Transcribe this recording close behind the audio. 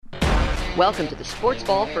Welcome to the Sports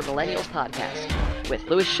Ball for Millennials podcast with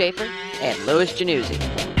Louis Schaefer and Louis Januzzi.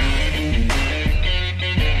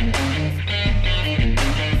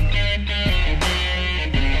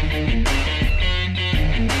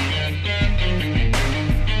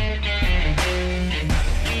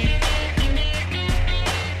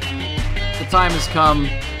 The time has come.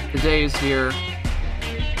 The day is here.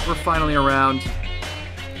 We're finally around.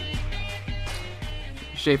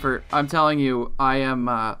 Schaefer, I'm telling you, I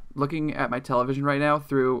am looking at my television right now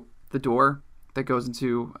through the door that goes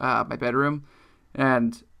into my bedroom,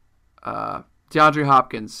 and DeAndre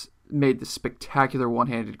Hopkins made this spectacular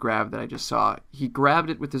one-handed grab that I just saw. He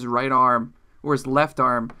grabbed it with his right arm, or his left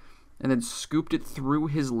arm, and then scooped it through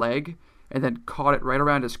his leg, and then caught it right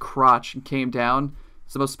around his crotch and came down.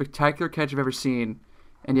 It's the most spectacular catch I've ever seen,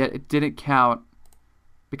 and yet it didn't count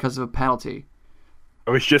because of a penalty. I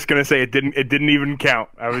was just gonna say it didn't even count.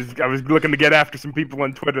 I was looking to get after some people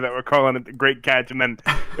on Twitter that were calling it a great catch, and then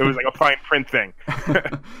it was like a fine print thing.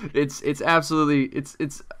 It's absolutely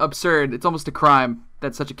it's absurd. It's almost a crime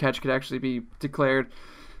that such a catch could actually be declared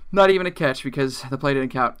not even a catch because the play didn't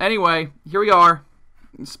count. Anyway, here we are,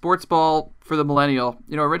 sports ball for the millennial.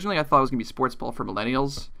 You know, originally I thought it was gonna be sports ball for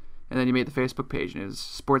millennials, and then you made the Facebook page and it was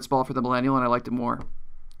sports ball for the millennial, and I liked it more.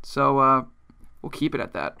 So we'll keep it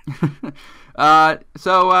at that.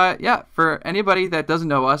 Yeah, for anybody that doesn't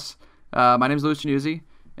know us, my name is Louis Januzzi,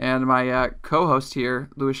 and my co-host here,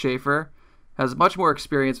 Louis Schaefer, has much more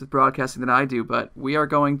experience with broadcasting than I do, but we are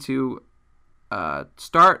going to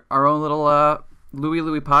start our own little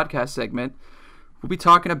Louis podcast segment. We'll be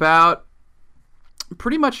talking about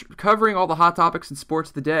pretty much covering all the hot topics in sports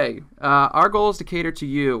of the day. Our goal is to cater to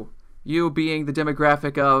you being the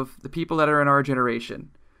demographic of the people that are in our generation.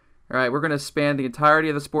 All right, we're going to span the entirety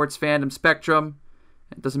of the sports fandom spectrum.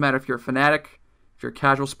 It doesn't matter if you're a fanatic, if you're a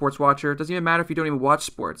casual sports watcher. It doesn't even matter if you don't even watch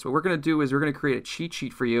sports. What we're going to do is we're going to create a cheat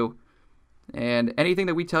sheet for you. And anything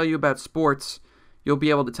that we tell you about sports, you'll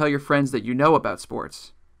be able to tell your friends that you know about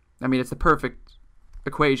sports. I mean, it's the perfect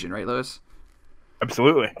equation, right, Louis?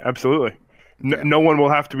 Absolutely. No one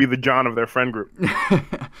will have to be the John of their friend group.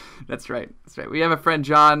 That's right. We have a friend,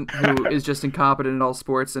 John, who is just incompetent in all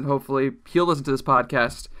sports, and hopefully he'll listen to this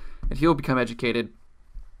podcast and he'll become educated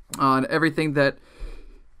on everything that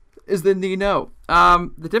is the need to know.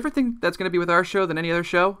 The different thing that's going to be with our show than any other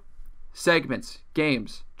show, segments,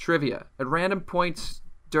 games, trivia. At random points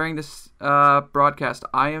during this broadcast,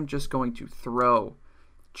 I am just going to throw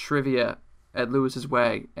trivia at Lewis's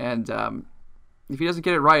way, and if he doesn't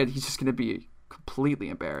get it right, he's just going to be completely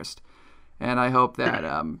embarrassed. And I hope that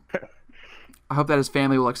his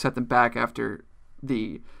family will accept him back after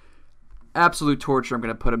the absolute torture I'm going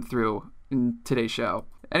to put him through in today's show.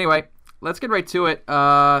 Anyway, let's get right to it.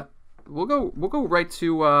 We'll go right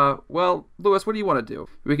to Louis, what do you want to do?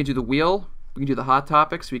 We can do the wheel, we can do the hot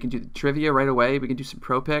topics, we can do the trivia right away, we can do some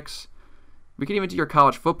pro picks. We can even do your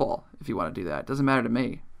college football if you want to do that. It doesn't matter to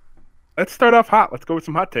me. Let's start off hot. Let's go with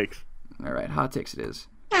some hot takes. All right, hot takes it is.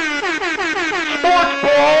 Sports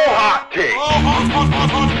Ball Hot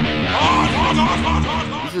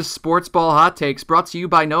Takes. This is Sports Ball Hot Takes, brought to you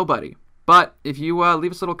by nobody. But if you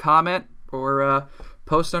leave us a little comment or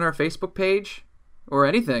post on our Facebook page or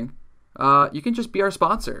anything, you can just be our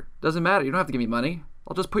sponsor. Doesn't matter. You don't have to give me money.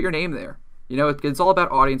 I'll just put your name there. You know, it's all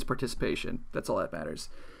about audience participation. That's all that matters.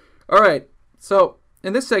 All right, so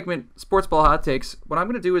in this segment, Sports Ball Hot Takes, what I'm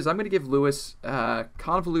going to do is I'm going to give Louis a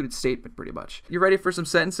convoluted statement, pretty much. You ready for some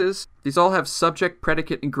sentences? These all have subject,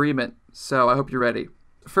 predicate, agreement, so I hope you're ready.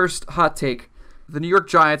 First hot take. The New York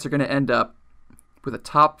Giants are going to end up with a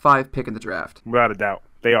top 5 pick in the draft. Without a doubt.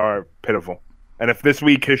 They are pitiful. And if this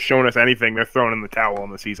week has shown us anything, they're throwing in the towel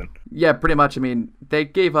on the season. Yeah, pretty much. I mean, they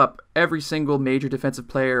gave up every single major defensive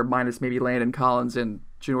player, minus maybe Landon Collins and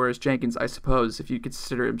Janoris Jenkins, I suppose, if you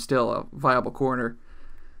consider him still a viable corner.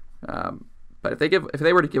 But if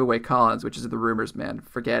they were to give away Collins, which is the rumors, man,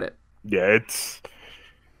 forget it. Yeah,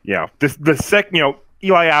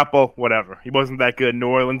 Eli Apple, whatever. He wasn't that good. New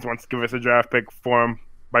Orleans wants to give us a draft pick for him,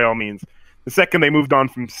 by all means. The second they moved on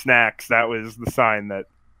from Snacks, that was the sign that.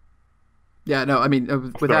 Yeah, no, I mean,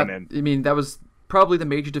 that was probably the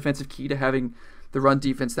major defensive key to having the run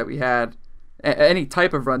defense that we had, any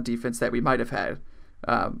type of run defense that we might have had.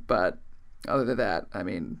 But other than that, I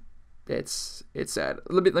mean, it's sad.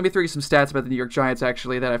 Let me throw you some stats about the New York Giants,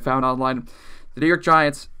 actually, that I found online. The New York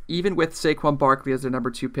Giants, even with Saquon Barkley as their number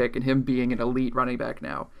 2 pick and him being an elite running back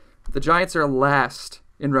now, the Giants are last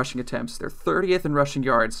in rushing attempts. They're 30th in rushing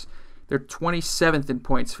yards. They're 27th in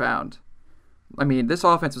points found. I mean, this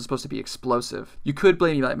offense was supposed to be explosive. You could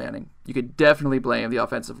blame Eli Manning. You could definitely blame the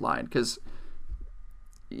offensive line because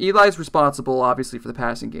Eli's responsible, obviously, for the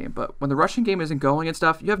passing game, but when the rushing game isn't going and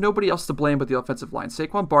stuff, you have nobody else to blame but the offensive line.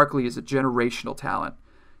 Saquon Barkley is a generational talent.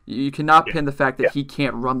 You cannot pin the fact that he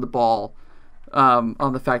can't run the ball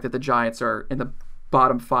on the fact that the Giants are in the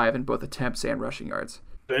bottom 5 in both attempts and rushing yards.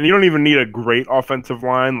 And you don't even need a great offensive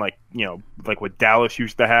line like what Dallas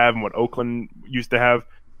used to have and what Oakland used to have.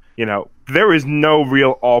 There is no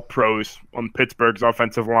real all-pros on Pittsburgh's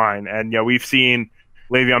offensive line. And, we've seen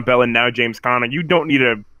Le'Veon Bell and now James Conner. You don't need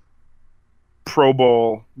a Pro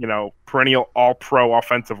Bowl, perennial all-pro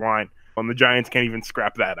offensive line. And the Giants can't even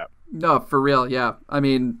scrap that up. No, for real, yeah. I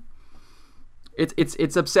mean,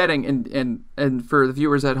 it's upsetting, and for the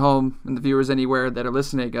viewers at home and the viewers anywhere that are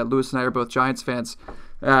listening, Lewis and I are both Giants fans.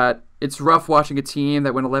 It's rough watching a team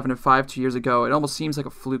that went 11-5 2 years ago. It almost seems like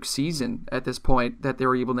a fluke season at this point that they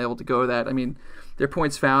were even able to go that. I mean, their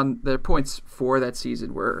points for that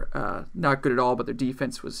season were not good at all, but their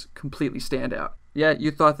defense was completely standout. Yeah, you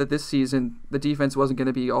thought that this season the defense wasn't going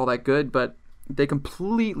to be all that good, but they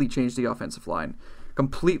completely changed the offensive line,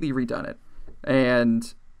 completely redone it,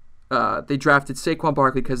 and they drafted Saquon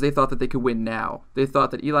Barkley because they thought that they could win now. They thought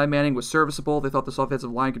that Eli Manning was serviceable. They thought this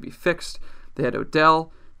offensive line could be fixed. They had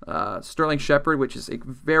Odell, Sterling Shepard, which is a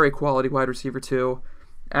very quality wide receiver too.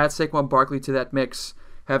 Add Saquon Barkley to that mix.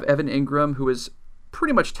 Have Evan Ingram, who is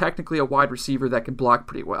pretty much technically a wide receiver that can block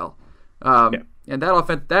pretty well. And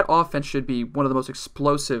that offense should be one of the most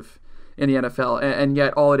explosive in the NFL. And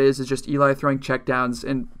yet all it is just Eli throwing checkdowns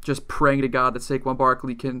and just praying to God that Saquon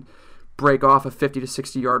Barkley can break off a 50 to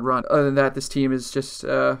 60 yard run. Other than that, this team is just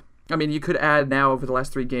you could add now over the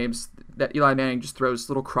last 3 games that Eli Manning just throws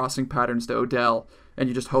little crossing patterns to Odell, and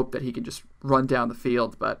you just hope that he can just run down the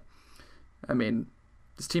field. But I mean,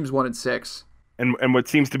 this team's 1-6. And what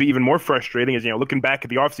seems to be even more frustrating is, looking back at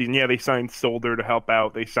the offseason, they signed Solder to help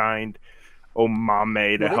out. They signed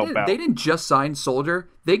Omame to help out. They didn't just sign Solder.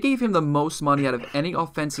 They gave him the most money out of any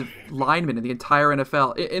offensive lineman in the entire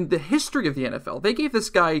NFL. In the history of the NFL, they gave this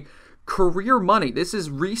guy career money. This is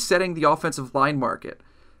resetting the offensive line market.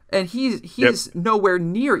 And he's nowhere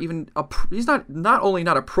near even he's not only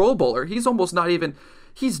not a Pro Bowler, he's almost not even,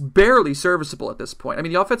 he's barely serviceable at this point. I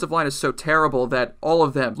mean, the offensive line is so terrible that all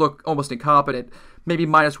of them look almost incompetent, maybe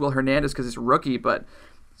minus Will Hernandez because he's a rookie, but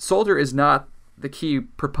Solder is not the key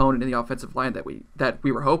proponent in the offensive line that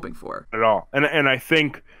we were hoping for. At all. And I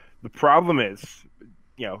think the problem is,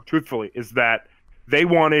 truthfully, is that they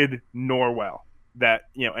wanted Norwell that,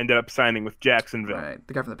 ended up signing with Jacksonville. Right,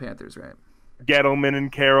 the guy from the Panthers, right? Gettleman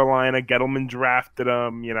in Carolina. Gettleman drafted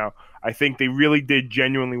him. I think they really did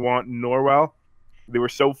genuinely want Norwell. They were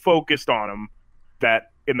so focused on him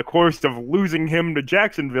that in the course of losing him to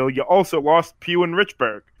Jacksonville, you also lost Pugh and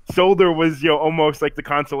Richburg. Solder was, almost like the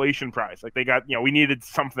consolation prize. Like they got, we needed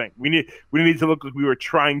something. We needed to look like we were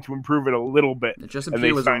trying to improve it a little bit. Justin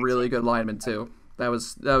Pugh was a really good lineman too. That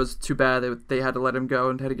was too bad they had to let him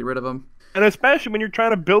go and had to get rid of him. And especially when you're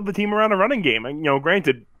trying to build the team around a running game. And,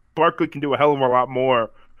 granted, Barkley can do a hell of a lot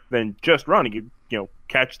more than just run. He can,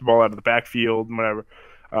 catch the ball out of the backfield and whatever.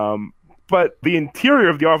 But the interior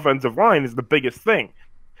of the offensive line is the biggest thing.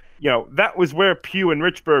 That was where Pugh and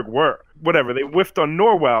Richburg were. Whatever, they whiffed on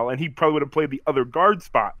Norwell, and he probably would have played the other guard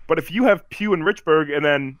spot. But if you have Pugh and Richburg and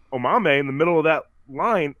then Omame in the middle of that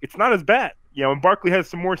line, it's not as bad. And Barkley has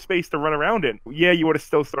some more space to run around in. Yeah, you would have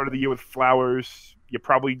still started the year with Flowers. You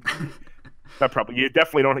probably... You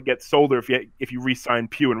definitely don't get Solder if you re-sign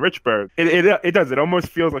Pugh and Richburg. It does. It almost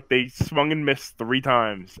feels like they swung and missed 3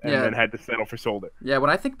 times and then had to settle for Solder. Yeah,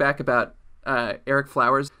 when I think back about Eric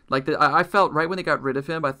Flowers, I felt right when they got rid of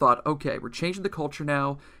him, I thought, okay, we're changing the culture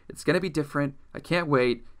now. It's going to be different. I can't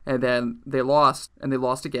wait. And then they lost, and they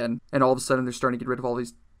lost again. And all of a sudden, they're starting to get rid of all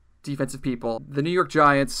these defensive people. The New York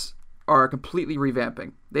Giants are completely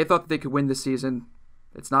revamping. They thought that they could win this season.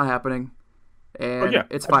 It's not happening. And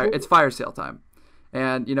it's fire sale time.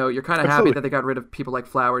 And, you're kind of happy that they got rid of people like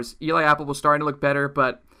Flowers. Eli Apple was starting to look better,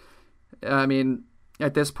 but, I mean,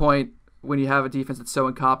 at this point, when you have a defense that's so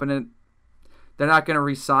incompetent, they're not going to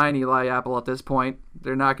re-sign Eli Apple at this point.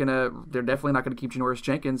 They're definitely not going to keep Janoris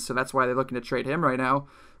Jenkins, so that's why they're looking to trade him right now.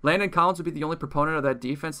 Landon Collins would be the only proponent of that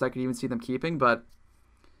defense that I could even see them keeping, but,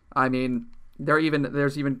 I mean, there's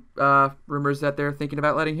even rumors that they're thinking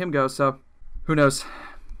about letting him go, so who knows?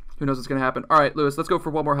 Who knows what's going to happen? All right, Lewis, let's go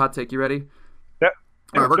for one more hot take. You ready? Yep.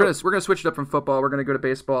 All right, we're gonna switch it up from football. We're gonna go to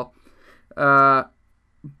baseball.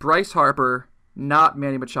 Bryce Harper, not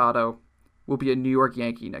Manny Machado, will be a New York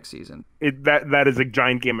Yankee next season. That is a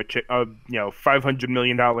giant game of $500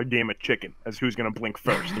 million game of chicken. As who's gonna blink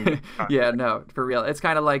first? Yeah, no, for real. It's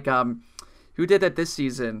kind of like who did that this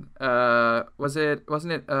season?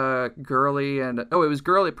 Wasn't it Gurley and it was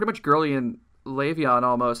Gurley, pretty much Gurley and Le'Veon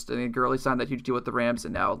almost. I mean, Gurley signed that huge deal with the Rams,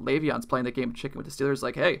 and now Le'Veon's playing that game of chicken with the Steelers.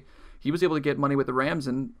 Like, hey, he was able to get money with the Rams,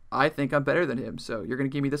 and I think I'm better than him. So you're going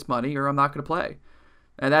to give me this money, or I'm not going to play.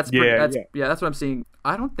 And that's what I'm seeing.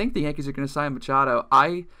 I don't think the Yankees are going to sign Machado.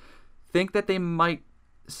 I think that they might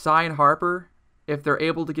sign Harper if they're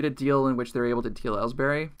able to get a deal in which they're able to deal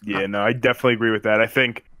Ellsbury. Yeah, no, I definitely agree with that. I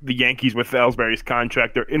think the Yankees with Ellsbury's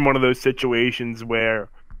contract are in one of those situations where,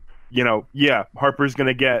 Harper's going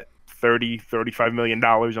to get $30-35 million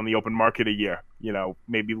on the open market a year,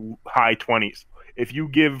 maybe high 20s. If you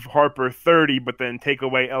give Harper 30 but then take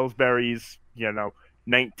away Ellsbury's,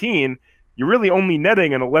 19, you're really only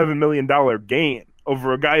netting an $11 million gain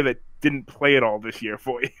over a guy that didn't play at all this year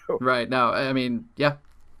for you. Right. No, I mean, yeah.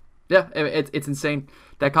 Yeah, it's insane.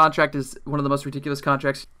 That contract is one of the most ridiculous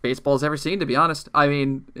contracts baseball's ever seen, to be honest. I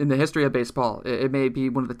mean, in the history of baseball, it may be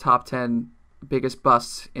one of the top 10 biggest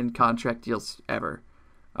busts in contract deals ever.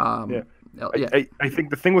 I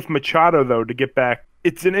think the thing with Machado, though, to get back,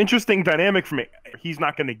 it's an interesting dynamic for me. He's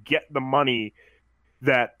not going to get the money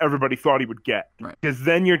that everybody thought he would get. Right. Because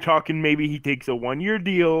then you're talking maybe he takes a 1-year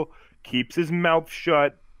deal, keeps his mouth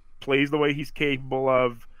shut, plays the way he's capable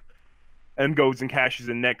of, and goes and cashes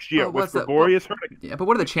in next year. With Gregorius hurting. Yeah, but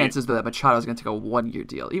what are the chances that Machado's going to take a 1-year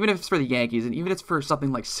deal, even if it's for the Yankees, and even if it's for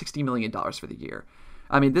something like $60 million for the year?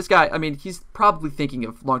 I mean, this guy, he's probably thinking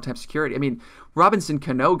of long-term security. I mean, Robinson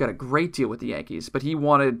Cano got a great deal with the Yankees, but he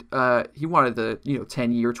wanted the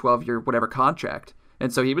 10-year, 12-year, whatever contract,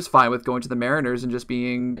 and so he was fine with going to the Mariners and just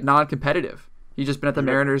being non-competitive. He's just been at the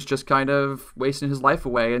Mariners, just kind of wasting his life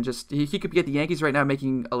away, and just he could be at the Yankees right now,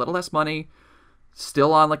 making a little less money,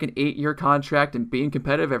 still on like an 8-year contract and being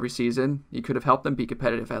competitive every season. He could have helped them be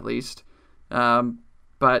competitive at least.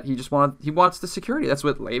 But he wants the security. That's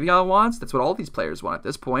what Le'Veon wants. That's what all these players want at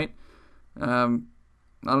this point. I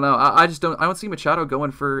don't know. I don't see Machado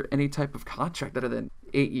going for any type of contract other than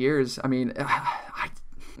 8 years. I mean,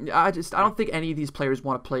 I don't think any of these players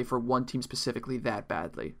want to play for one team specifically that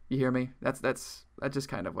badly. You hear me? That's just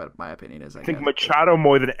kind of what my opinion is. I think guess. Machado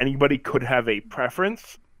more than anybody could have a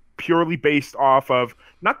preference purely based off of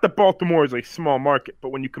not that Baltimore is a small market, but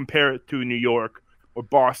when you compare it to New York or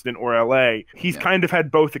Boston or LA, he's kind of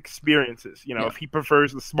had both experiences. If he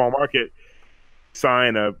prefers the small market,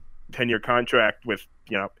 sign a 10-year contract with,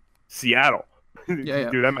 Seattle.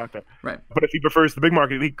 Do them out there. Right. But if he prefers the big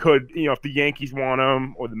market, he could, if the Yankees want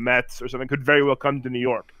him or the Mets or something, could very well come to New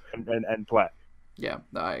York and play. Yeah,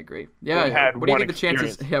 I agree. Yeah, what do you think the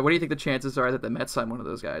chances? Yeah, what do you think the chances are that the Mets sign one of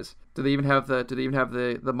those guys? Do they even have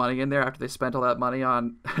the money in there after they spent all that money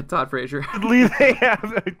on Todd Frazier? Supposedly they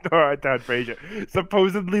have Todd Frazier.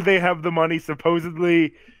 Supposedly they have the money.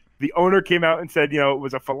 Supposedly the owner came out and said, it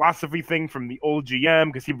was a philosophy thing from the old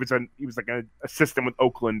GM because he was like an assistant with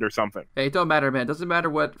Oakland or something. Hey, it don't matter, man. It doesn't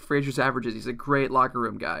matter what Frazier's average is. He's a great locker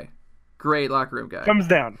room guy. Thumbs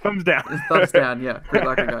down. Thumbs down. Yeah, great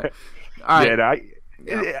locker room guy. All right.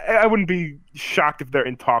 Yeah, I wouldn't be shocked if they're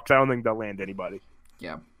in talks. I don't think they'll land anybody.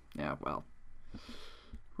 Yeah, well.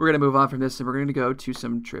 We're going to move on from this, and we're going to go to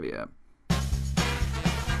some trivia.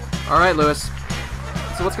 All right, Lewis.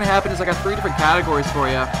 So what's going to happen is I got 3 different categories for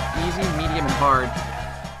you. Easy, medium, and hard.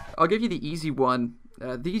 I'll give you the easy one.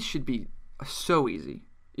 These should be so easy.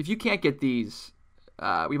 If you can't get these,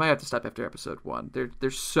 we might have to stop after episode 1.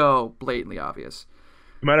 They're so blatantly obvious.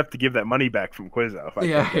 You might have to give that money back from Quizzo.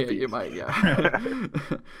 You might, yeah.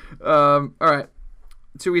 All right.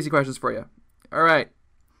 2 easy questions for you. All right.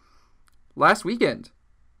 Last weekend,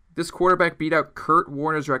 this quarterback beat out Kurt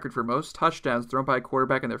Warner's record for most touchdowns thrown by a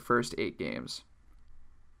quarterback in their first 8 games.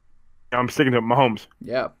 I'm sticking to Mahomes.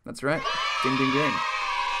 Yeah, that's right. Ding, ding, ding.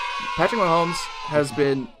 Patrick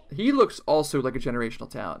Mahomes he looks also like a generational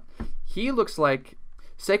talent. He looks like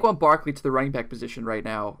Saquon Barkley to the running back position right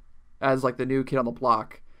now, as like the new kid on the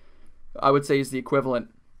block. I would say is the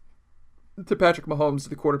equivalent to Patrick Mahomes to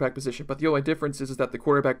the quarterback position, but the only difference is that the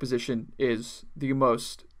quarterback position is the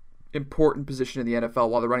most important position in the NFL,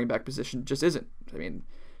 while the running back position just isn't. I mean,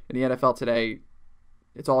 in the NFL today,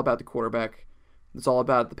 it's all about the quarterback. It's all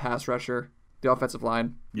about the pass rusher, the offensive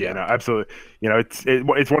line. Yeah, no, absolutely.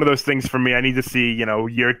 It's one of those things for me. I need to see,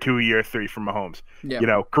 year 2, year 3 from Mahomes. Yeah.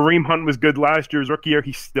 Kareem Hunt was good last year. His rookie year,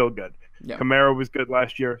 he's still good. Yeah. Camaro was good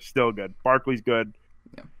last year, still good. Barkley's good.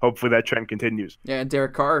 Yeah. Hopefully that trend continues. Yeah, and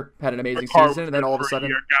Derek Carr had an amazing season, and then all of a sudden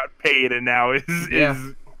got paid, and now is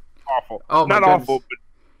awful. Oh, my Not goodness. awful, but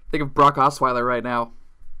think of Brock Osweiler right now.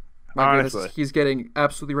 My goodness, he's getting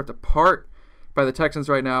absolutely ripped apart by the Texans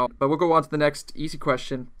right now. But we'll go on to the next easy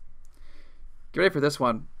question. Get ready for this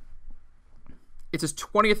one. It's his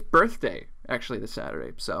 20th birthday, actually, this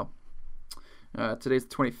Saturday. So today's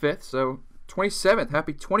the 25th, so 27th.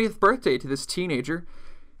 Happy 20th birthday to this teenager.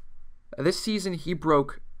 This season, he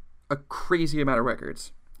broke a crazy amount of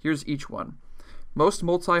records. Here's each one. Most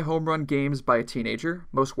multi-home run games by a teenager.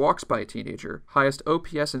 Most walks by a teenager. Highest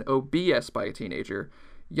OPS and OBS by a teenager.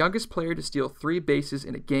 Youngest player to steal 3 bases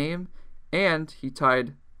in a game. And he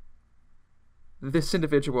tied this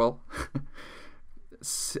individual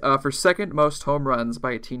for second most home runs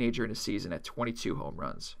by a teenager in a season at 22 home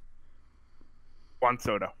runs. Juan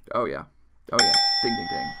Soto. Oh, yeah. Ding, ding,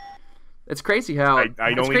 ding. It's crazy how... I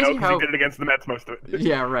only know because he did it against the Mets most of it.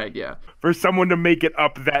 Yeah, right, yeah. For someone to make it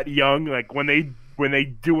up that young, like when they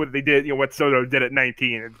do what they did, what Soto did at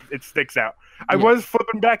 19, it sticks out. I was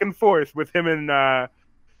flipping back and forth with him and,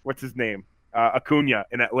 what's his name? Acuna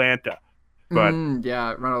in Atlanta. But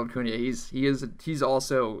yeah, Ronald Acuna, he's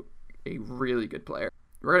also a really good player.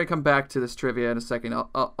 We're going to come back to this trivia in a second.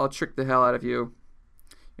 I'll trick the hell out of you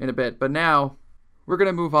in a bit. But now, we're going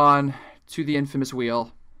to move on to the infamous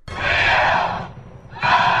wheel.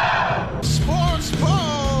 Sports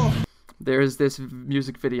Ball! There's this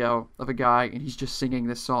music video of a guy, and he's just singing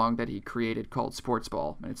this song that he created called Sports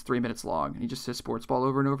Ball, and it's 3 minutes long, and he just says Sports Ball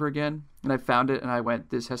over and over again, and I found it, and I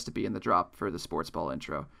went, this has to be in the drop for the Sports Ball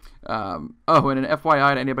intro. And an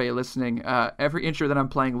FYI to anybody listening, every intro that I'm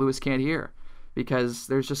playing, Lewis can't hear, because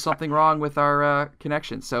there's just something wrong with our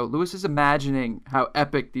connection. So Lewis is imagining how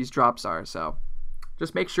epic these drops are, so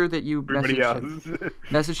just make sure that you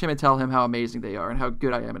message him and tell him how amazing they are and how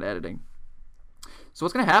good I am at editing. So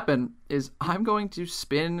what's going to happen is I'm going to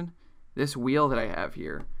spin this wheel that I have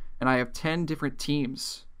here, and I have 10 different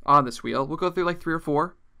teams on this wheel. We'll go through like 3 or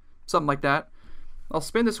 4, something like that. I'll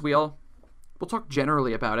spin this wheel. We'll talk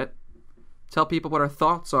generally about it, tell people what our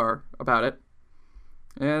thoughts are about it,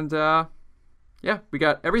 and yeah, we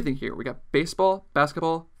got everything here. We got baseball,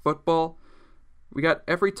 basketball, football. We got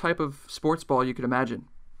every type of sports ball you could imagine.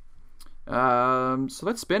 So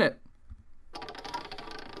let's spin it.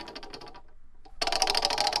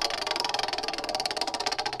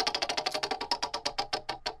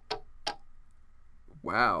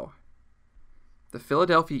 Wow. The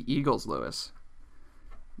Philadelphia Eagles, Lewis.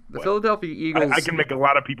 The Philadelphia Eagles... I can make a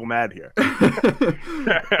lot of people mad here.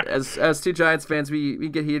 As 2 Giants fans, we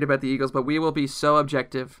get heated about the Eagles, but we will be so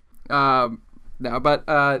objective. The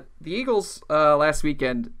Eagles last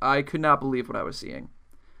weekend, I could not believe what I was seeing.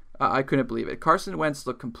 I couldn't believe it. Carson Wentz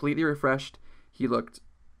looked completely refreshed. He looked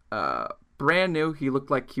brand new. He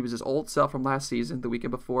looked like he was his old self from last season. The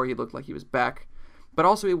weekend before, he looked like he was back. But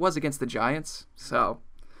also, it was against the Giants, so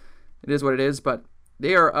it is what it is. But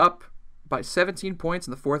they are up by 17 points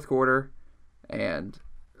in the fourth quarter, and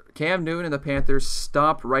Cam Newton and the Panthers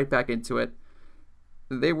stomped right back into it.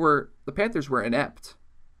 The Panthers were inept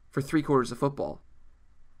for 3 quarters of football,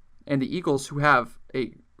 and the Eagles, who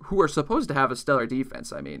are supposed to have a stellar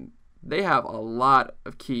defense, I mean, they have a lot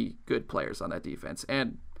of key good players on that defense,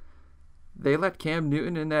 and they let Cam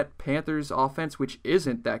Newton and that Panthers offense, which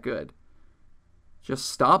isn't that good, just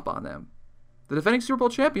stomp on them. The defending Super Bowl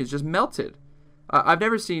champions just melted. I've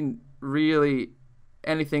never seen really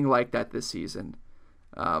anything like that this season.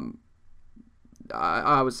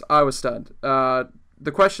 I was stunned.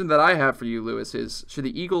 The question that I have for you, Lewis, is should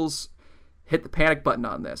the Eagles hit the panic button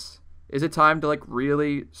on this? Is it time to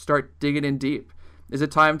really start digging in deep? Is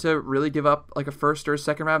it time to really give up a first or a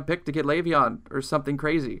second round pick to get Le'Veon or something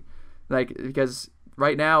crazy? Because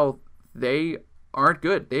right now they aren't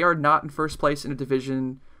good. They are not in first place in a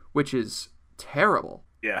division which is terrible.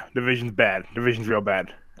 Yeah, division's bad. Division's real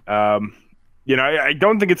bad. I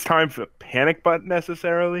don't think it's time for a panic button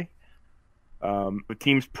necessarily. The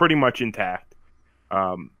team's pretty much intact.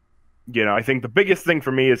 I think the biggest thing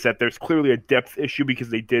for me is that there's clearly a depth issue because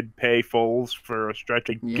they did pay Foles for a stretch.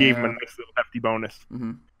 They gave him a nice little hefty bonus.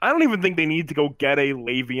 Mm-hmm. I don't even think they need to go get a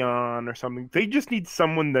Le'Veon or something. They just need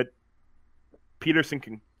someone that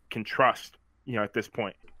Peterson can trust. At this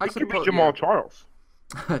point, it could be Jamal Charles.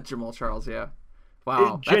 Jamal Charles, yeah.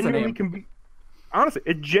 Wow, it genuinely can be. Honestly,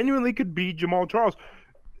 it genuinely could be Jamal Charles.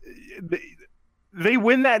 They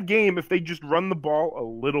win that game if they just run the ball a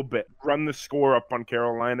little bit, run the score up on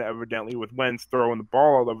Carolina, evidently with Wentz throwing the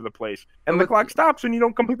ball all over the place, and the clock stops when you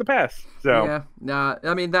don't complete the pass. So yeah, nah,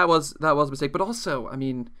 I mean that was a mistake. But also, I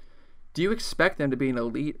mean, do you expect them to be an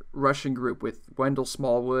elite rushing group with Wendell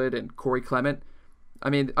Smallwood and Corey Clement? I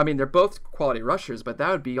mean, they're both quality rushers, but that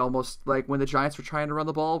would be almost like when the Giants were trying to run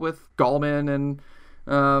the ball with Gallman and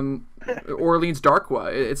Orleans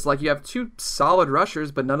Darkwa. It's like you have 2 solid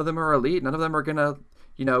rushers, but none of them are elite. None of them are gonna,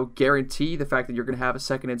 guarantee the fact that you're gonna have a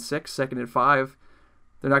 2nd and 6, 2nd and 5.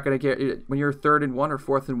 They're not gonna get when you're 3rd and 1 or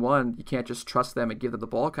 4th and 1. You can't just trust them and give them the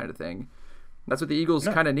ball, kind of thing. That's what the Eagles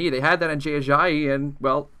kind of need. They had that in Jay Ajayi, and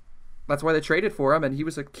That's why they traded for him, and he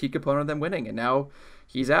was a key component of them winning, and now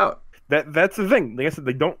he's out. That's the thing. Like I said,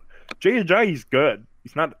 they don't. Jay Ajayi's good.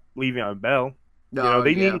 He's not Le'Veon Bell. No,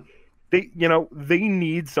 They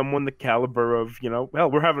need someone the caliber of, hell,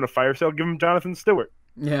 we're having a fire sale. Give him Jonathan Stewart.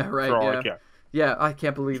 Yeah, right. For all Yeah. I care. Yeah, I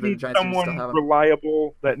can't believe the Giants someone still have him.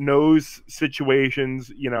 reliable that knows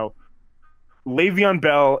situations. Le'Veon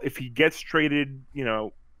Bell, if he gets traded,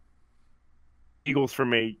 Eagles for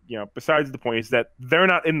me. Besides the point is that they're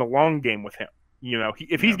not in the long game with him.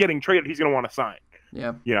 If he's getting traded, he's going to want to sign.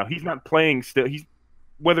 Yeah. He's not playing still.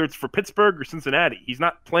 Whether it's for Pittsburgh or Cincinnati, he's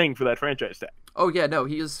not playing for that franchise tag. Oh yeah, no,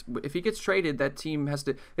 he is. If he gets traded, that team has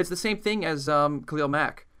to. It's the same thing as Khalil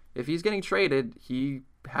Mack. If he's getting traded, he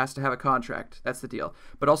has to have a contract. That's the deal.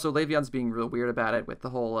 But also, Le'Veon's being real weird about it with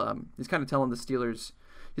the whole. He's kind of telling the Steelers.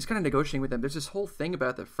 He's kind of negotiating with them. There's this whole thing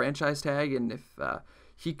about the franchise tag, and if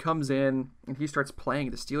he comes in and he starts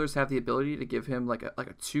playing, the Steelers have the ability to give him like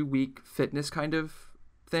a 2-week fitness kind of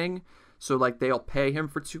thing. So like they'll pay him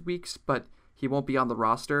for 2 weeks, but he won't be on the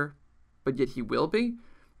roster, but yet he will be,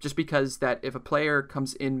 just because that if a player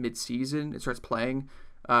comes in mid-season and starts playing,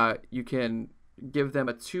 you can give them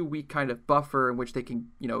a 2-week kind of buffer in which they can,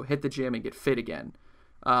 hit the gym and get fit again.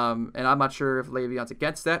 And I'm not sure if Le'Veon's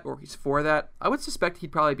against that or he's for that. I would suspect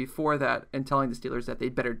he'd probably be for that and telling the Steelers that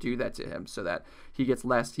they'd better do that to him so that he gets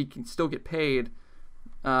less. He can still get paid,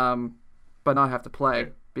 but not have to play,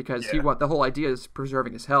 because the whole idea is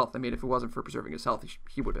preserving his health. I mean, if it wasn't for preserving his health,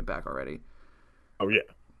 he would have been back already. Oh, yeah.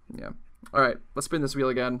 Yeah. All right, let's spin this wheel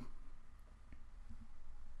again.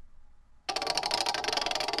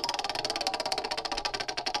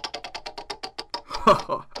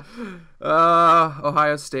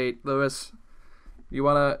 Ohio State, Lewis. You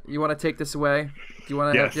wanna take this away? Do you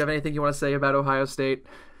have anything you want to say about Ohio State?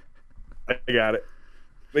 I got it.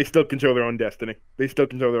 They still control their own destiny. But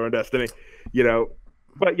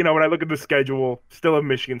when I look at the schedule, still have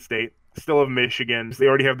Michigan State, still have Michigan. They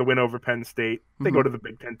already have the win over Penn State. They go to the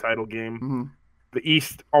Big Ten title game. Mm-hmm. The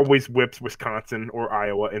East always whips Wisconsin or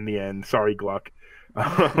Iowa in the end. Sorry, Gluck.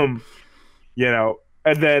 And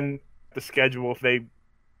then the schedule, if they,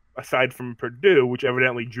 aside from Purdue, which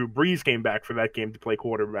evidently Drew Brees came back for that game to play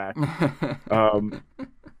quarterback, not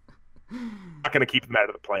going to keep them out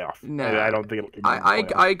of the playoff. No, I don't think it'll keep them out of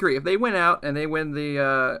the playoff. I agree. If they win out and they win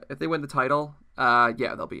the title,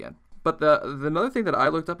 they'll be in. But the another thing that I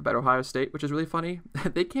looked up about Ohio State, which is really funny,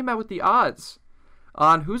 they came out with the odds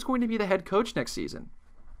on who's going to be the head coach next season.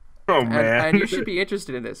 Oh, man. And you should be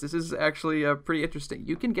interested in this. This is actually pretty interesting.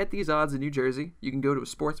 You can get these odds in New Jersey. You can go to a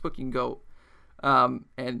sports book. You can go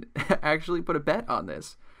and actually put a bet on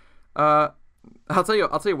this. I'll tell you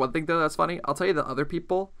one thing, though, that's funny. I'll tell you the other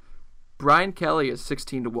people. Brian Kelly is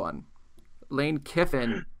 16-1. Lane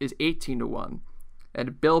Kiffin is 18-1.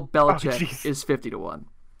 And Bill Belichick is 50-1.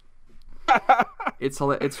 It's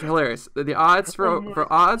hilarious. The odds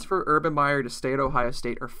for Urban Meyer to stay at Ohio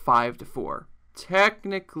State are 5-4.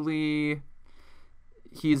 Technically,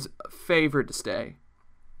 he's favored to stay,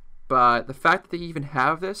 but the fact that they even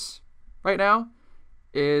have this right now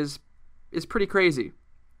is pretty crazy.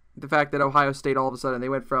 The fact that Ohio State all of a sudden they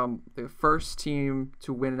went from the first team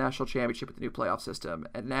to win a national championship with the new playoff system,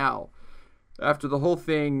 and now after the whole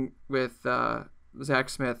thing with Zach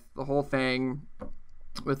Smith, the whole thing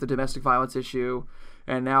with the domestic violence issue,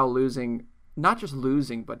 and now losing, not just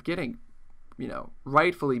losing, but getting,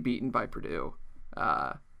 rightfully beaten by Purdue.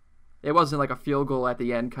 It wasn't like a field goal at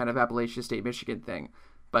the end kind of Appalachian State Michigan thing,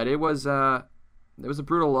 but it was a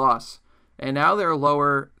brutal loss. And now they're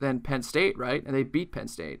lower than Penn State, right? And they beat Penn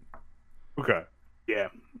State. Okay. Yeah.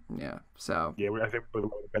 Yeah. So. Yeah, I think we're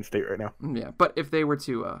lower than Penn State right now. Yeah, but if they were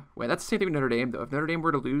to win, that's the same thing with Notre Dame, though. If Notre Dame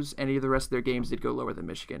were to lose any of the rest of their games, they'd go lower than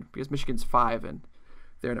Michigan, because Michigan's 5 and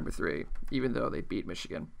they're number 3, even though they beat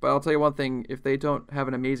Michigan. But I'll tell you one thing, if they don't have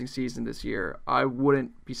an amazing season this year, I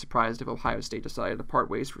wouldn't be surprised if Ohio State decided to part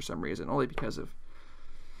ways for some reason, only because of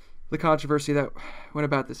the controversy that went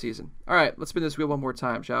about this season. All right, let's spin this wheel one more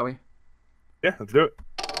time, shall we? Yeah, let's do it.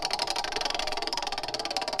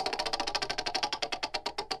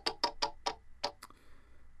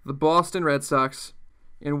 The Boston Red Sox.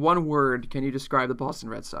 In one word, can you describe the Boston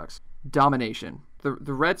Red Sox? Domination.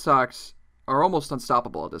 The Red Sox are almost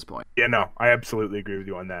unstoppable at this point. Yeah, no, I absolutely agree with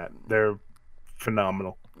you on that. They're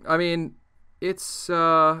phenomenal. I mean, it's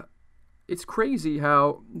crazy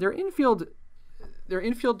how their infield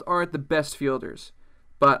aren't the best fielders,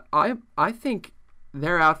 but I think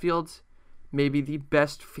their outfield may be the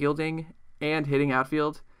best fielding and hitting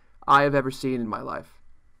outfield I have ever seen in my life.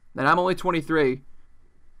 And I'm only 23,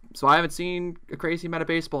 so I haven't seen a crazy amount of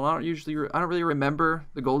baseball. I don't really remember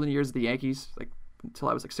the golden years of the Yankees, like until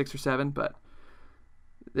I was like 6 or 7. But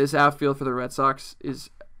This outfield for the Red Sox is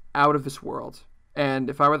out of this world. And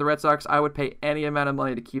if I were the Red Sox, I would pay any amount of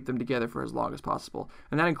money to keep them together for as long as possible.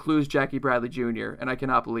 And that includes Jackie Bradley Jr., and I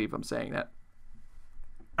cannot believe I'm saying that.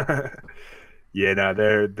 Yeah, no,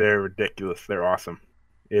 they're ridiculous. They're awesome.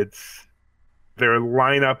 Their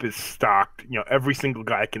lineup is stocked. Every single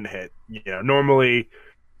guy can hit. Normally,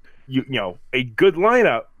 a good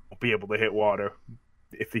lineup will be able to hit water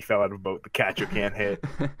if he fell out of a boat. The catcher can't hit.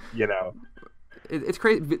 It's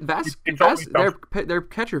crazy. Their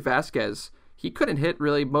catcher Vasquez, he couldn't hit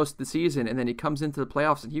really most of the season, and then he comes into the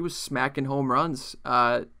playoffs and he was smacking home runs.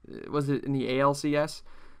 Was it in the ALCS?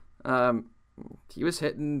 He was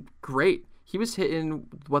hitting great. He was hitting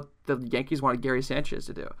what the Yankees wanted Gary Sanchez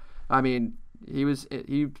to do. I mean, he was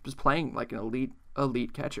playing like an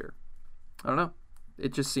elite catcher. I don't know.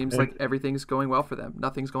 It just seems like everything's going well for them.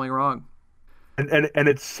 Nothing's going wrong. And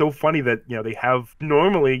it's so funny that they have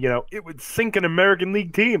normally it would sink an American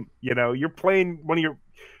League team. You're playing one of your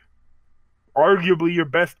arguably your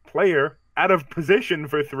best player out of position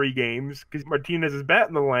for 3 games because Martinez is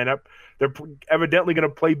batting the lineup. They're evidently going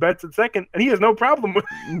to play Betts at second, and he has no problem with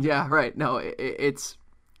it. Yeah, right. No, it's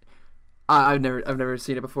I've never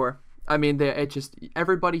seen it before. I mean,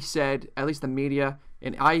 everybody said, at least the media,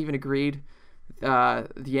 and I even agreed. The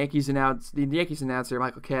Yankees announcer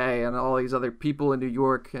Michael Kay and all these other people in New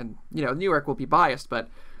York, and New York will be biased, but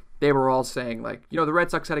they were all saying like, the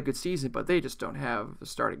Red Sox had a good season, but they just don't have the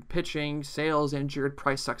starting pitching. Sale's injured.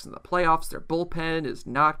 Price sucks in the playoffs. Their bullpen is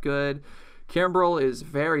not good. Kimbrel is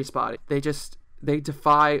very spotty. They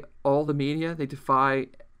defy all the media. They defy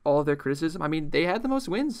all of their criticism. I mean, they had the most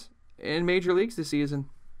wins in major leagues this season.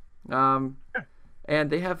 And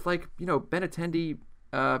they have Benintendi,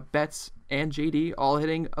 Betts, and JD all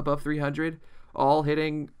hitting above 300, all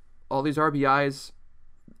hitting all these RBIs.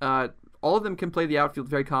 All of them can play the outfield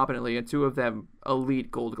very competently, and 2 of them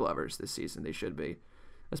elite Gold Glovers this season. They should be,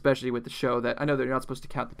 especially with the show that I know they're not supposed to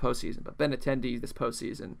count the postseason, but Benintendi this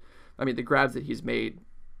postseason, I mean, the grabs that he's made,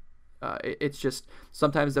 it's just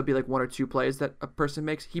sometimes there'll be like 1 or 2 plays that a person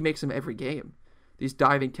makes. He makes them every game. These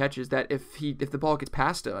diving catches that if the ball gets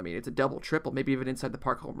past him, I mean, it's a double, triple, maybe even inside the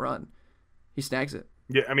park home run. He snags it.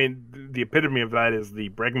 Yeah, I mean, the epitome of that is the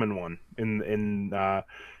Bregman one in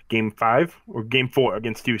Game 5 or Game 4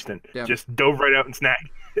 against Houston. Yeah. Just dove right out and snagged.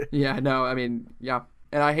 Yeah, no, I mean, yeah.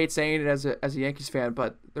 And I hate saying it as a Yankees fan,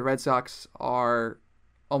 but the Red Sox are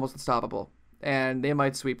almost unstoppable, and they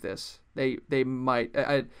might sweep this. They might,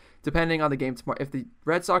 depending on the game tomorrow. If the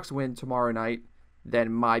Red Sox win tomorrow night,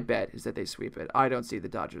 then my bet is that they sweep it. I don't see the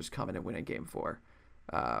Dodgers coming and winning Game 4.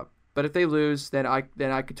 But if they lose, then I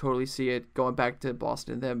could totally see it going back to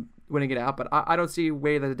Boston and them winning it out. But I don't see a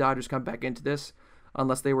way that the Dodgers come back into this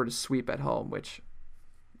unless they were to sweep at home, which,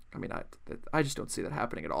 I mean, I just don't see that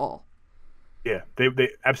happening at all. Yeah, they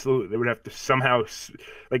absolutely. They would have to somehow,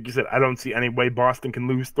 like you said, I don't see any way Boston can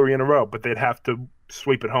lose 3 in a row, but they'd have to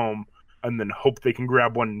sweep at home and then hope they can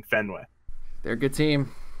grab one in Fenway. They're a good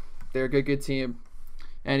team. They're a good team.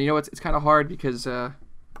 And it's kind of hard because as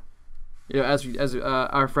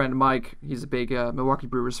our friend Mike, he's a big Milwaukee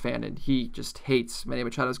Brewers fan, and he just hates Manny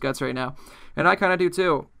Machado's guts right now, and I kind of do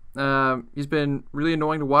too. He's been really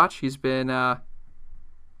annoying to watch. He's been a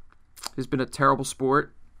terrible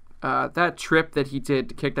sport. That trip that he did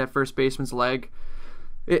to kick that first baseman's leg,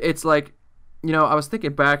 it's like, I was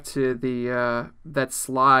thinking back to that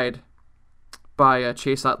slide by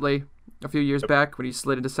Chase Utley a few years back when he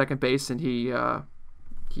slid into second base and he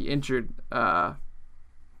injured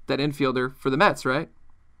that infielder for the Mets, right?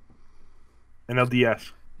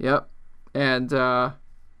 NLDS. Yep. And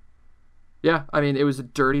yeah, I mean, it was a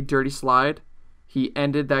dirty slide. He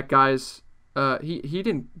ended that guy's. He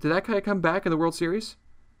didn't. Did that guy come back in the World Series?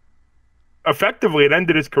 Effectively, it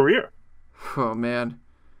ended his career. Oh man.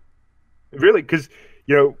 Really, because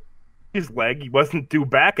his leg, he wasn't due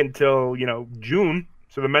back until June.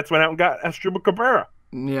 So the Mets went out and got Asdrubal Cabrera.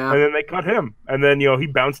 Yeah. And then they cut him. And then he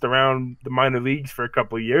bounced around the minor leagues for a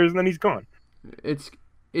couple of years, and then he's gone. It's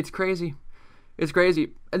crazy. It's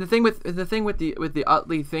crazy. And the thing with the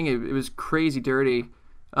Utley thing, it was crazy dirty.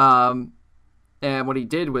 And what he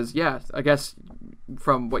did was, I guess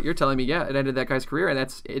from what you're telling me, it ended that guy's career, and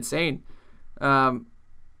that's insane. And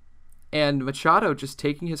Machado just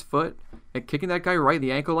taking his foot and kicking that guy right in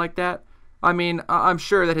the ankle like that. I mean, I'm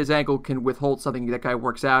sure that his ankle can withhold something. That guy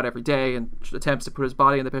works out every day and attempts to put his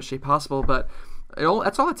body in the best shape possible, but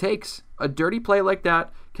that's all it takes. A dirty play like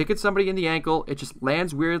that, kicking somebody in the ankle, it just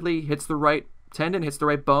lands weirdly, hits the right tendon, hits the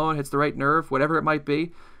right bone, hits the right nerve, whatever it might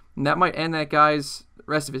be, and that might end that guy's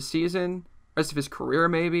rest of his season, rest of his career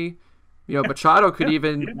maybe. Machado could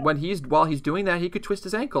even, while he's doing that, he could twist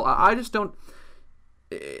his ankle. I just don't.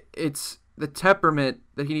 it's the temperament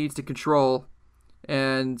that he needs to control,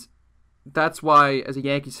 and that's why, as a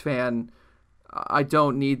Yankees fan, I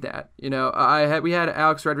don't need that. We had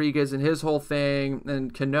Alex Rodriguez and his whole thing,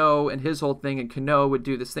 and Cano and his whole thing, and Cano would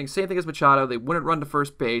do this thing. Same thing as Machado. They wouldn't run to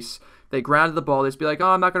first base. They grounded the ball. They'd just be like, oh,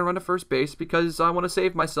 I'm not going to run to first base because I want to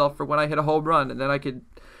save myself for when I hit a home run, and then I could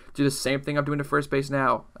do the same thing I'm doing to first base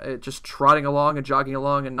now. Just trotting along and jogging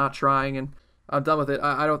along and not trying, and I'm done with it.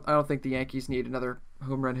 I don't think the Yankees need another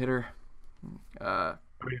home run hitter.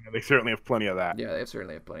 They certainly have plenty of that. Yeah, they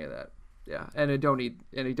certainly have plenty of that. Yeah, and you don't need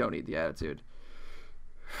the attitude.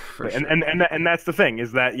 Right. Sure. And that's the thing,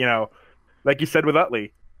 is that, like you said with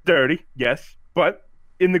Utley, dirty, yes, but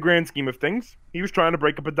in the grand scheme of things, he was trying to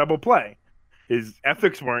break up a double play. His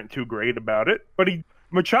ethics weren't too great about it, but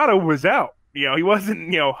Machado was out. He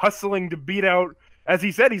wasn't, hustling to beat out. As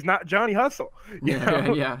he said, he's not Johnny Hustle.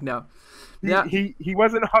 No. Yeah. He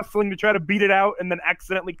wasn't hustling to try to beat it out and then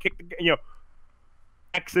accidentally kick the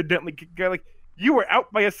guy. Like, you were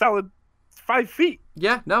out by a solid 5 feet.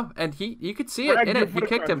 Yeah, no, and you could see it in it. He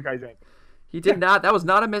kicked him. He did Yeah. not. That was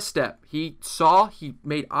not a misstep. He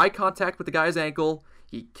made eye contact with the guy's ankle.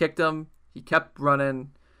 He kicked him. He kept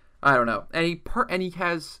running. I don't know. And he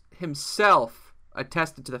has himself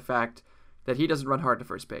attested to the fact that he doesn't run hard to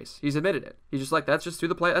first base. He's admitted it. He's just like, that's just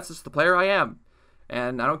the player I am,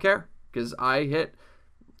 and I don't care because I hit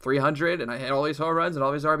 300 and I hit all these home runs and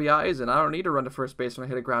all these RBIs, and I don't need to run to first base when I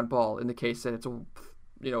hit a ground ball in the case that it's a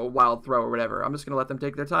wild throw or whatever. I'm just going to let them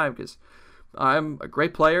take their time because I'm a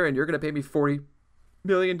great player and you're going to pay me $40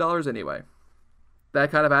 million anyway.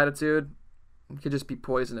 That kind of attitude could just be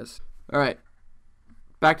poisonous. All right,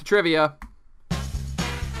 back to trivia.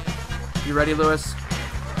 You ready, Lewis?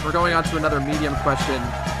 We're going on to another medium question,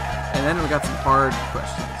 and then we got some hard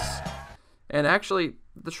questions. And actually,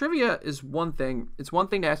 the trivia is one thing. It's one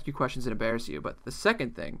thing to ask you questions and embarrass you, but the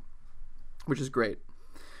second thing, which is great,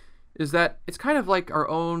 is that it's kind of like our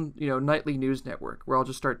own, nightly news network where I'll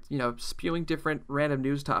just start, spewing different random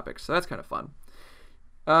news topics. So that's kind of fun.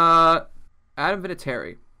 Adam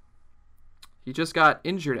Vinatieri, he just got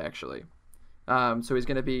injured actually. So he's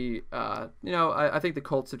going to be, I think the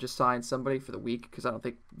Colts have just signed somebody for the week because I don't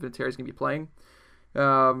think Vinatieri's going to be playing.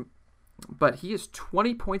 But he is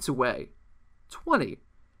 20 points away. 20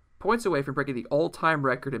 points away from breaking the all-time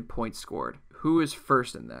record in points scored. Who is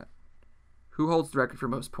first in that? Who holds the record for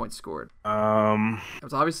most points scored?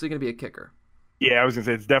 It's obviously going to be a kicker. Yeah, I was going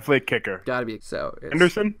to say, it's definitely a kicker. Got to be. So it's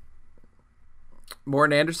Anderson?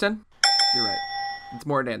 Morton Anderson? You're right. It's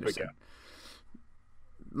Morton Anderson. Okay.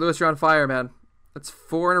 Lewis, you're on fire, man. That's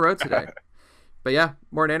 4 in a row today. But yeah,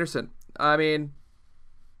 Morton Anderson. I mean,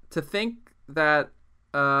 to think that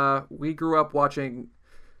we grew up watching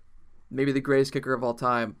maybe the greatest kicker of all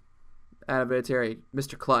time, Adam Vinatieri,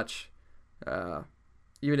 Mr. Clutch,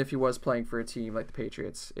 even if he was playing for a team like the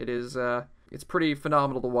Patriots, it's pretty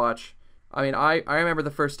phenomenal to watch. I mean, I remember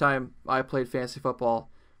the first time I played fantasy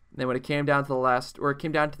football, and then when it came down to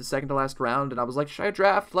the second to last round, and I was like, should I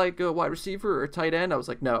draft like a wide receiver or a tight end? I was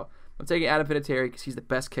like, no, I'm taking Adam Vinatieri because he's the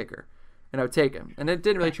best kicker, and I would take him. And it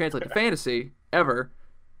didn't really translate to fantasy ever,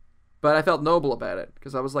 but I felt noble about it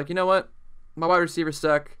because I was like, you know what, my wide receivers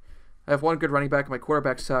suck. I have one good running back, and my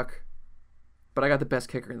quarterbacks suck, but I got the best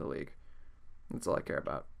kicker in the league. That's all I care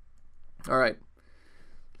about. All right,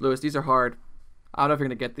 Lewis, these are hard. I don't know if you're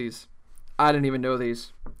going to get these. I didn't even know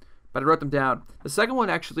these, but I wrote them down. The second one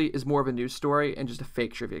actually is more of a news story and just a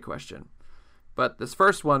fake trivia question. But this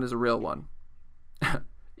first one is a real one.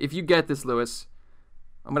 If you get this, Lewis,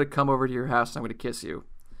 I'm going to come over to your house and I'm going to kiss you.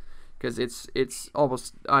 Because it's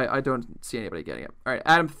almost, I don't see anybody getting it. All right,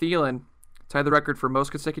 Adam Thielen tied the record for most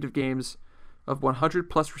consecutive games of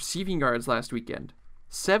 100-plus receiving yards last weekend.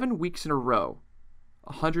 7 weeks in a row,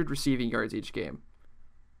 100 receiving yards each game.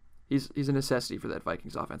 He's a necessity for that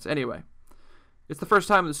Vikings offense. Anyway, it's the first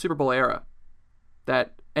time in the Super Bowl era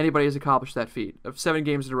that anybody has accomplished that feat of 7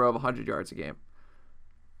 games in a row of 100 yards a game.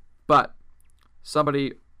 But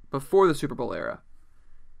somebody before the Super Bowl era,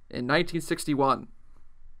 in 1961,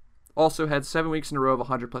 also had 7 weeks in a row of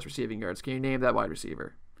 100-plus receiving yards. Can you name that wide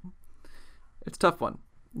receiver? It's a tough one.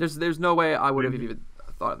 There's no way I would have even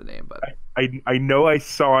thought of the name, but I know I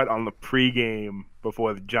saw it on the pregame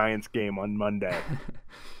before the Giants game on Monday.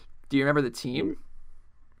 Do you remember the team?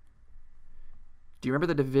 Do you remember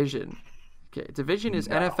the division? Okay, division is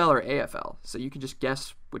No. NFL or AFL, so you can just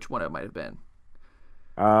guess which one it might have been.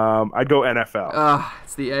 I'd go NFL.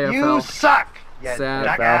 It's the AFL. You suck, you Sad.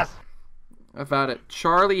 jackass. I found it.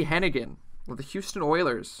 Charlie Hennigan with the Houston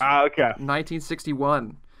Oilers. Okay.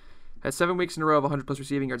 1961. Had 7 weeks in a row of 100-plus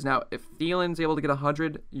receiving yards. Now, if Thielen's able to get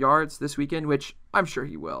 100 yards this weekend, which I'm sure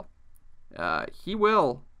he will, He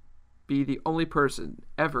will be the only person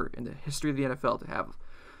ever in the history of the NFL to have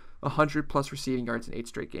 100+ receiving yards in 8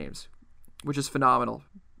 straight games, which is phenomenal.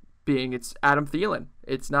 Being it's Adam Thielen.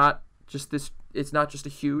 It's not just a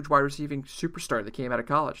huge wide receiving superstar that came out of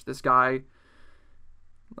college. This guy,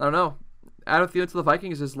 I don't know. Adam Thielen to the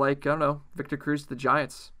Vikings is like, I don't know, Victor Cruz to the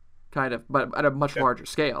Giants, kind of, but at a much larger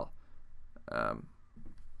scale.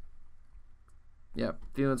 Yeah,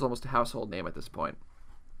 Thielen's almost a household name at this point.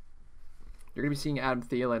 You're going to be seeing Adam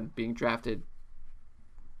Thielen being drafted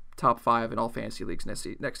top 5 in all fantasy leagues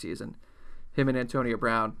next season. Him and Antonio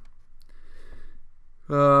Brown.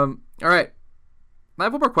 All right. I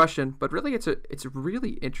have one more question, but really it's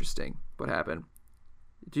really interesting what happened.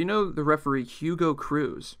 Do you know the referee Hugo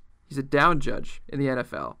Cruz? He's a down judge in the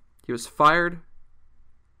NFL. He was fired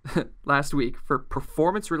last week for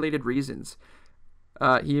performance-related reasons.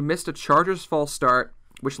 He missed a Chargers false start,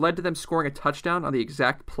 which led to them scoring a touchdown on the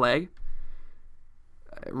exact play.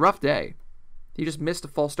 Rough day. He just missed a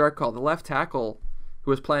false start call. The left tackle,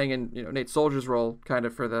 who was playing in Nate Solder's role, kind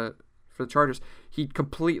of for the Chargers, he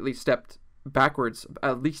completely stepped backwards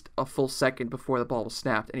at least a full second before the ball was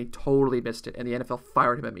snapped, and he totally missed it. And the NFL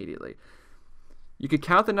fired him immediately. You could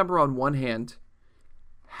count the number on one hand.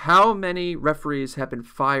 How many referees have been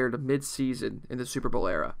fired mid-season in the Super Bowl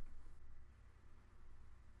era?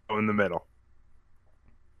 Oh, in the middle.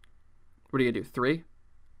 What are you gonna do? 3?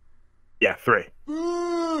 Yeah, 3.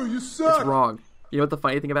 Ooh, you suck. It's wrong. You know what the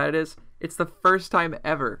funny thing about it is? It's the first time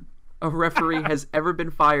ever a referee has ever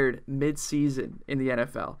been fired mid-season in the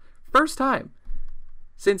NFL. First time.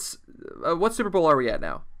 Since, what Super Bowl are we at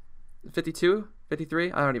now? 52?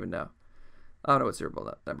 53? I don't even know. I don't know what Super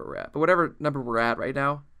Bowl number we're at. But whatever number we're at right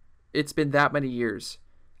now, it's been that many years.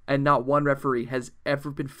 And not one referee has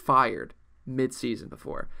ever been fired mid-season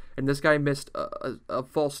before. And this guy missed a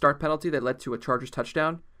false start penalty that led to a Chargers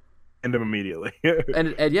touchdown. End him immediately.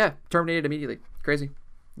 and yeah, terminated immediately. Crazy.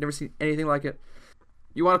 Never seen anything like it.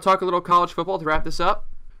 You want to talk a little college football to wrap this up?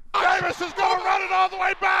 Davis is going to run it all the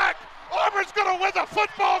way back. Auburn's going to win the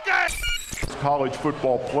football game. College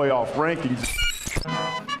football playoff rankings.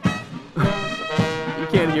 You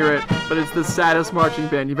can't hear it, but it's the saddest marching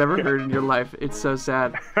band you've ever heard in your life. It's so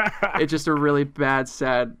sad. It's just a really bad,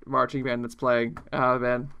 sad marching band that's playing. Oh,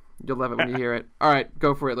 man. You'll love it when you hear it. All right,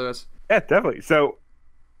 go for it, Lewis. Yeah, definitely. So,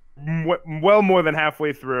 well more than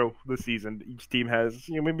halfway through the season, each team has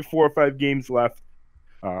maybe 4 or 5 games left.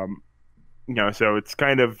 So it's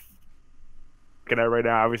kind of looking at right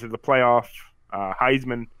now, obviously the playoff,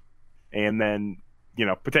 Heisman, and then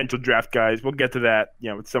potential draft guys. We'll get to that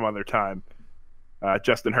at some other time.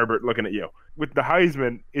 Justin Herbert, looking at you with the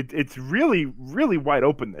Heisman. It's really, really wide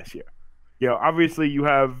open this year. Obviously you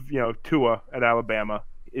have Tua at Alabama.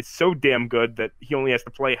 It's so damn good that he only has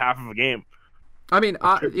to play half of a game. I mean,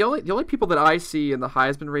 the only people that I see in the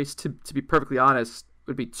Heisman race, to be perfectly honest,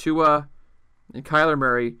 would be Tua and Kyler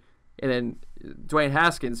Murray, and then Dwayne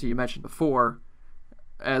Haskins, who you mentioned before,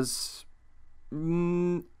 as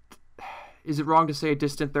is it wrong to say a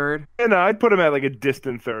distant third? No, I'd put him at like a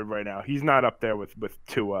distant third right now. He's not up there with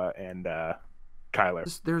Tua and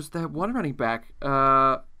Kyler. There's that one running back.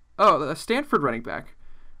 A Stanford running back.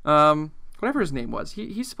 Whatever his name was.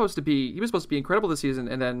 He was supposed to be incredible this season,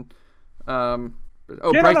 and then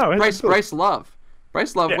Bryce Love.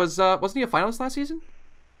 Bryce Love wasn't he a finalist last season?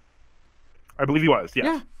 I believe he was. Yes.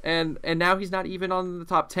 Yeah, and now he's not even on the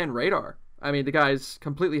top 10 radar. I mean, the guy's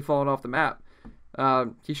completely fallen off the map.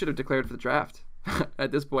 He should have declared for the draft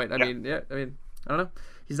at this point. I mean, I don't know.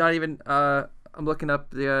 He's not even. I'm looking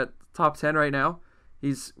up the top 10 right now.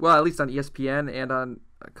 He's at least on ESPN and on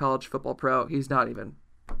College Football Pro. He's not even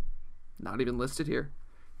listed here.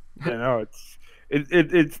 Yeah, no,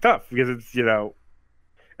 it's tough because it's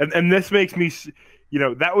and this makes me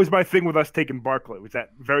that was my thing with us taking Barkley, was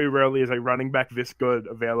that very rarely is a running back this good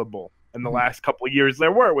available. In the last couple of years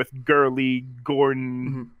there were, with Gurley,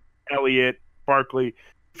 Gordon, Elliott, Barkley.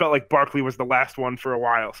 Felt like Barkley was the last one for a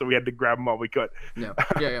while, so we had to grab him all we could. Yeah.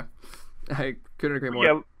 I couldn't agree more.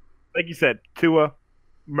 Yeah, like you said, Tua,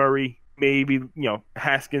 Murray, maybe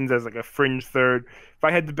Haskins as like a fringe third. If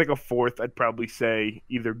I had to pick a fourth, I'd probably say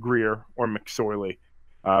either Greer or McSorley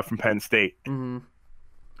from Penn State. Mm-hmm.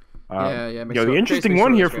 The interesting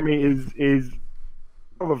one here for me is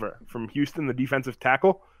Oliver from Houston, the defensive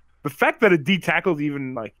tackle. The fact that a D tackle is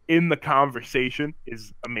even like in the conversation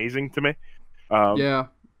is amazing to me. I'm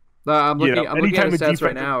looking at his stats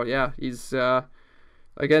right now. Yeah, he's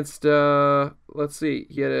against. Let's see.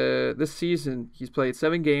 He had this season. He's played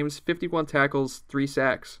 7 games, 51 tackles, 3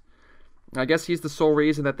 sacks. I guess he's the sole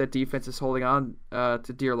reason that defense is holding on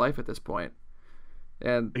to dear life at this point,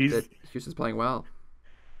 and that Houston's playing well.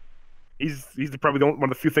 He's probably one of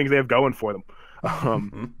the few things they have going for them.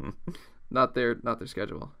 Not their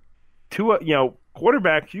schedule. Two,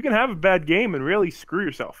 quarterbacks, you can have a bad game and really screw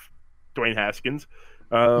yourself. Dwayne Haskins,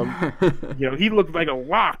 he looked like a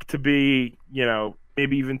lock to be,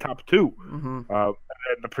 maybe even top 2.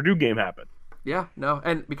 And the Purdue game happened. Yeah, no,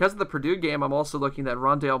 and because of the Purdue game, I'm also looking that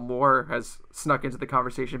Rondale Moore has snuck into the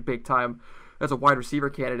conversation big time as a wide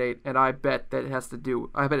receiver candidate, and I bet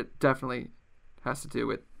it definitely has to do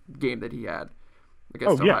with the game that he had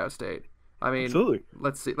against Ohio State. I mean, absolutely.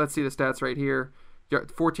 Let's see the stats right here.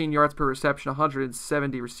 14 yards per reception,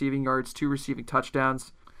 170 receiving yards, 2 receiving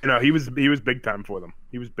touchdowns. He was big time for them.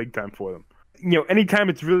 Anytime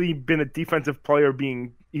it's really been a defensive player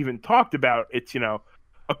being even talked about, it's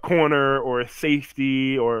a corner or a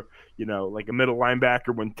safety or like a middle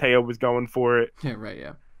linebacker when Teo was going for it. Yeah, right.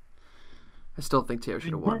 Yeah, I still think Teo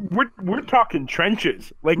should have won. We're talking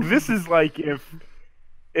trenches. Like this is like if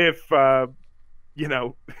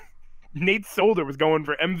Nate Solder was going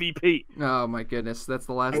for MVP. Oh my goodness, that's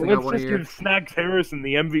the last thing I want to hear. Let's just give Snacks Harrison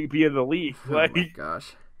the MVP of the league. Oh my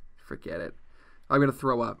gosh, forget it. I'm gonna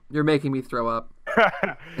throw up. You're making me throw up.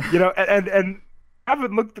 And I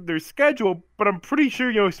haven't looked at their schedule, but I'm pretty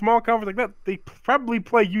sure small conference like that they probably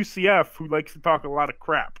play UCF, who likes to talk a lot of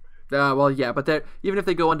crap. Well, yeah, but even if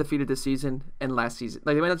they go undefeated this season and last season,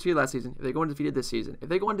 like they went undefeated last season, if they go undefeated this season, if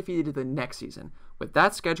they go undefeated the next season, with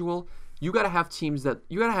that schedule, you got to have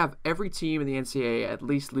every team in the NCAA at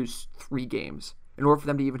least lose 3 games in order for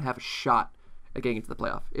them to even have a shot at getting into the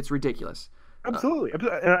playoff. It's ridiculous. Absolutely.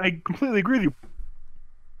 And I completely agree with you.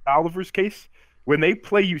 Oliver's case, when they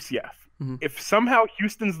play UCF, if somehow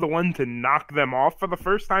Houston's the one to knock them off for the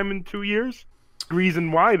first time in 2 years,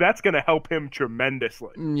 reason why that's going to help him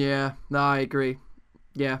tremendously. Yeah, no, I agree.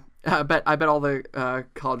 Yeah, I bet all the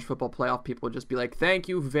college football playoff people would just be like, "Thank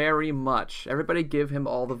you very much. Everybody, give him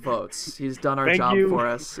all the votes. He's done our job for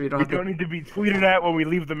us. We don't need to be tweeted at when we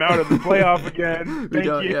leave them out of the playoff again.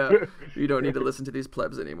 You don't need to listen to these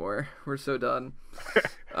plebs anymore. We're so done.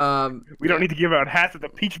 We don't need to give out hats at the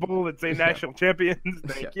Peach Bowl that say national champions.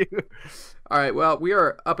 Thank you. All right, well, we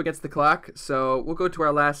are up against the clock, so we'll go to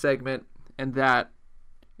our last segment, and that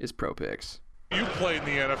is Pro Picks. You played in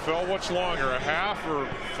the NFL. What's longer, a half or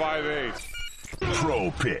 5/8? Pro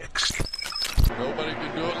Picks. Nobody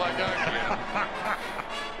can do it like I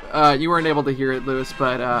can. You weren't able to hear it, Lewis,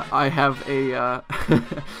 but I have a I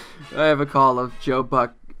have a call of Joe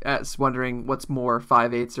Buck wondering what's more,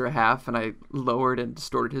 5/8 or a half, and I lowered and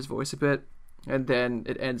distorted his voice a bit, and then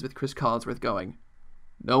it ends with Chris Collinsworth going,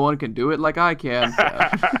 "No one can do it like I can."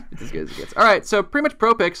 It's as good as it gets. All right, so pretty much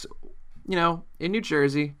Pro Picks, in New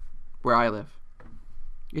Jersey, where I live,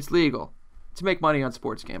 it's legal to make money on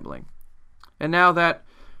sports gambling. And now that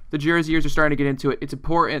the Jerseyers are starting to get into it, it's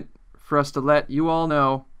important for us to let you all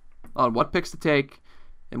know on what picks to take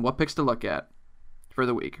and what picks to look at for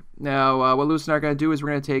the week. Now, what Lewis and I are going to do is we're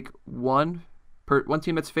going to take one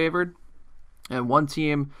team that's favored and one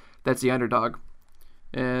team that's the underdog.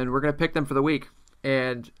 And we're going to pick them for the week.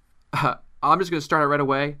 And I'm just going to start it right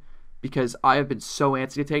away because I have been so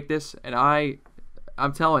antsy to take this. And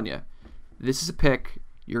I'm telling you, this is a pick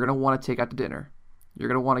you're going to want to take out to dinner. You're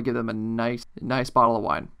going to want to give them a nice bottle of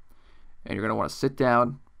wine. And you're going to want to sit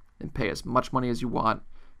down and pay as much money as you want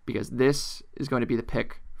because this is going to be the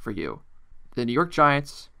pick for you. The New York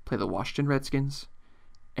Giants play the Washington Redskins.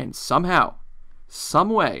 And somehow, some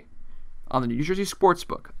way, on the New Jersey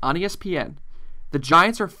Sportsbook, on ESPN, the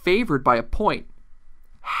Giants are favored by a point.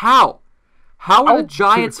 How? How are the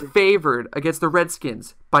Giants favored against the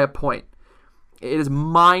Redskins by a point? It is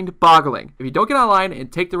mind-boggling. If you don't get online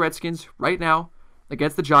and take the Redskins right now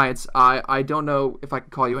against the Giants, I don't know if I can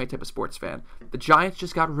call you any type of sports fan. The Giants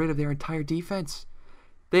just got rid of their entire defense.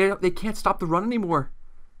 They can't stop the run anymore.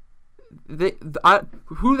 Who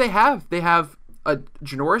do they have? They have a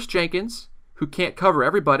Janoris Jenkins, who can't cover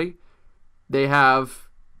everybody. They have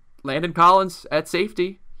Landon Collins at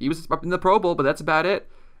safety. He was up in the Pro Bowl, but that's about it.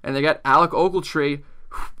 And they got Alec Ogletree.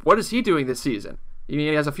 What is he doing this season? I mean,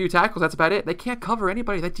 he has a few tackles. That's about it. They can't cover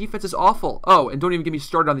anybody. That defense is awful. Oh, and don't even get me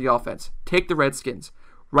started on the offense. Take the Redskins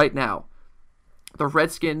right now. The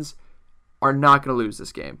Redskins are not going to lose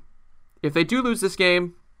this game. If they do lose this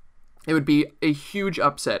game, it would be a huge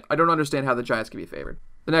upset. I don't understand how the Giants can be favored.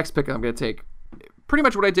 The next pick I'm going to take, pretty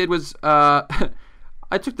much what I did was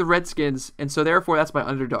I took the Redskins, and so therefore that's my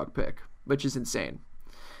underdog pick, which is insane.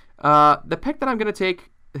 The pick that I'm going to take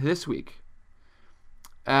this week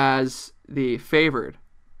as the favored,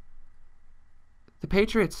 the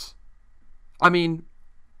Patriots. I mean,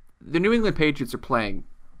 the New England Patriots are playing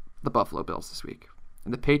the Buffalo Bills this week,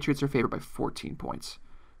 and the Patriots are favored by 14 points,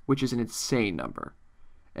 which is an insane number.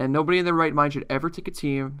 And nobody in their right mind should ever take a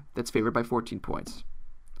team that's favored by 14 points.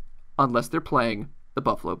 Unless they're playing the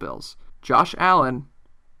Buffalo Bills. Josh Allen,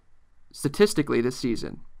 statistically this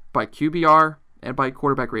season, by QBR and by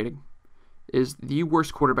quarterback rating, is the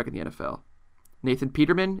worst quarterback in the NFL. Nathan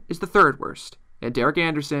Peterman is the third worst. And Derek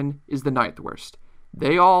Anderson is the ninth worst.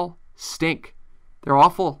 They all stink. They're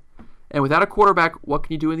awful. And without a quarterback, what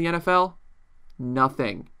can you do in the NFL?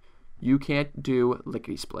 Nothing. You can't do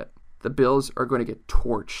lickety-split. The Bills are going to get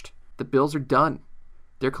torched. The Bills are done.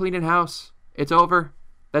 They're cleaning house. It's over.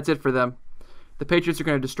 That's it for them. The Patriots are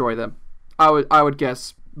going to destroy them. I would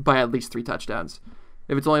guess by at least 3 touchdowns.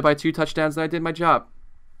 If it's only by 2 touchdowns, then I did my job.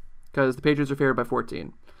 Because the Patriots are favored by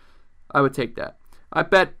 14. I would take that. I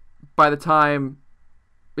bet by the time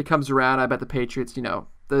it comes around, I bet the Patriots,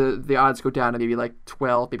 the odds go down to maybe like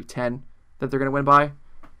 12, maybe 10 that they're going to win by.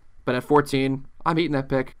 But at 14, I'm eating that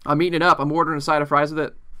pick. I'm eating it up. I'm ordering a side of fries with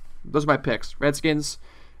it. Those are my picks. Redskins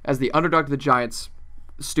as the underdog to the Giants.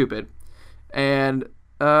 Stupid. And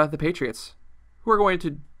the Patriots, who are going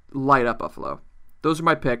to light up Buffalo. Those are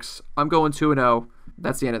my picks. I'm going 2-0.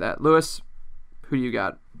 That's the end of that. Lewis, who do you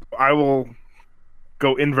got? I will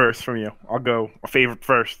go inverse from you. I'll go a favorite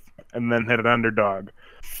first and then hit an underdog.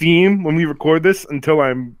 Theme when we record this until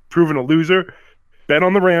I'm proven a loser. Bet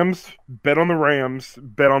on the Rams. Bet on the Rams.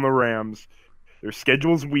 Bet on the Rams. Their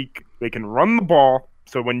schedule's weak. They can run the ball.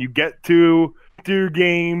 So when you get to your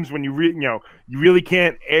games, when you really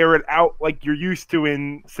can't air it out like you're used to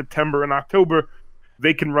in September and October,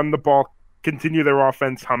 they can run the ball, continue their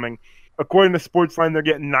offense humming. According to Sportsline, they're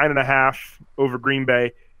getting 9.5 over Green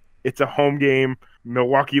Bay. It's a home game.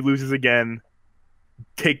 Milwaukee loses again.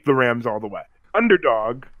 Take the Rams all the way.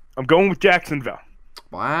 Underdog, I'm going with Jacksonville.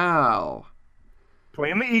 Wow.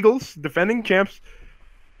 Playing the Eagles, defending champs,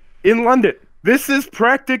 in London. This is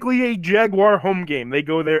practically a Jaguar home game. They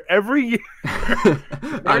go there every year.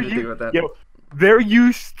 I didn't think about that. They're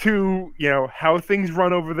used to, how things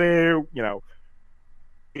run over there.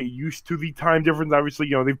 They're used to the time difference.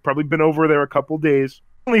 Obviously, they've probably been over there a couple days.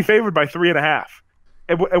 Only favored by 3.5.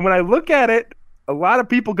 And when I look at it, a lot of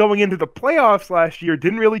people going into the playoffs last year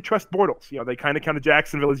didn't really trust Bortles. They kind of counted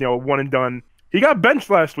Jacksonville as, a one and done. He got benched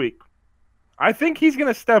last week. I think he's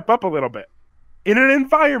going to step up a little bit in an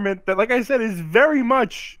environment that, like I said, is very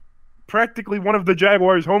much practically one of the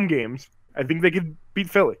Jaguars' home games. I think they could beat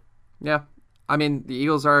Philly. Yeah. I mean, the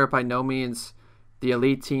Eagles are by no means the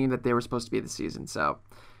elite team that they were supposed to be this season. So,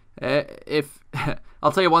 if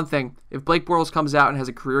I'll tell you one thing, if Blake Bortles comes out and has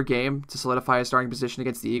a career game to solidify his starting position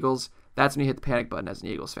against the Eagles, that's when you hit the panic button as an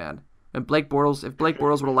Eagles fan. And if Blake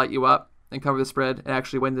Bortles were to light you up and cover the spread and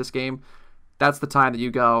actually win this game, that's the time that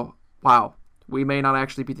you go, wow, we may not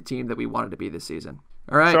actually be the team that we wanted to be this season.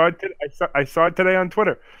 All right. I saw it today on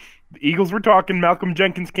Twitter. The Eagles were talking. Malcolm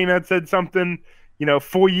Jenkins came out and said something.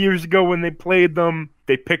 4 years ago when they played them,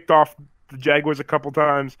 they picked off the Jaguars a couple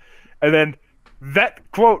times. And then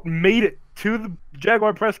that quote made it to the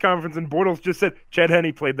Jaguar press conference, and Bortles just said, Chad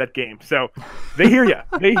Henne played that game. So they hear you.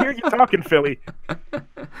 They hear you talking, Philly.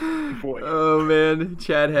 Boy. Oh, man.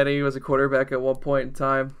 Chad Henne was a quarterback at one point in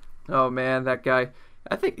time. Oh, man, that guy.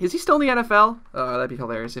 Is he still in the NFL? Oh, that'd be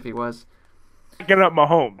hilarious if he was. Getting up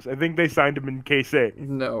Mahomes. I think they signed him in KC.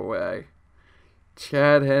 No way.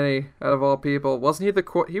 Chad Henne, out of all people. Wasn't he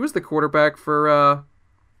he was the quarterback for,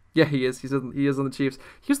 yeah, he is. He is on the Chiefs.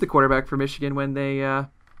 He was the quarterback for Michigan when they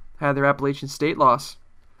had their Appalachian State loss.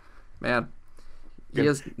 Man, he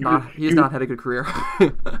has not had a good career.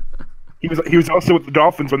 He was also with the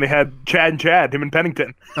Dolphins when they had Chad, him and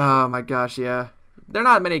Pennington. Oh my gosh, yeah. There are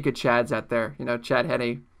not many good Chads out there. Chad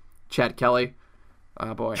Henne, Chad Kelly.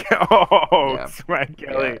 Oh boy. Yeah. Chad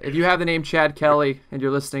Kelly. Yeah. If you have the name Chad Kelly and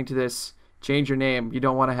you're listening to this, change your name. You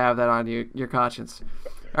don't want to have that on your conscience.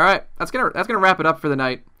 All right, that's gonna wrap it up for the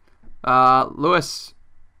night. Lewis,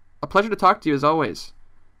 a pleasure to talk to you as always.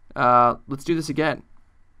 Let's do this again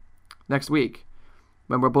next week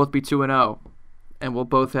when we'll both be 2-0 and we'll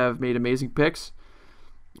both have made amazing picks.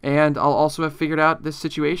 And I'll also have figured out this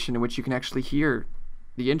situation in which you can actually hear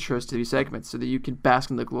the intros to these segments so that you can bask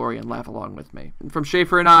in the glory and laugh along with me. And from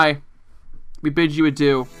Schaefer and I, we bid you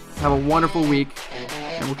adieu. Have a wonderful week,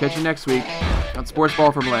 and we'll catch you next week on Sports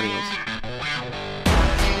Ball for Millennials.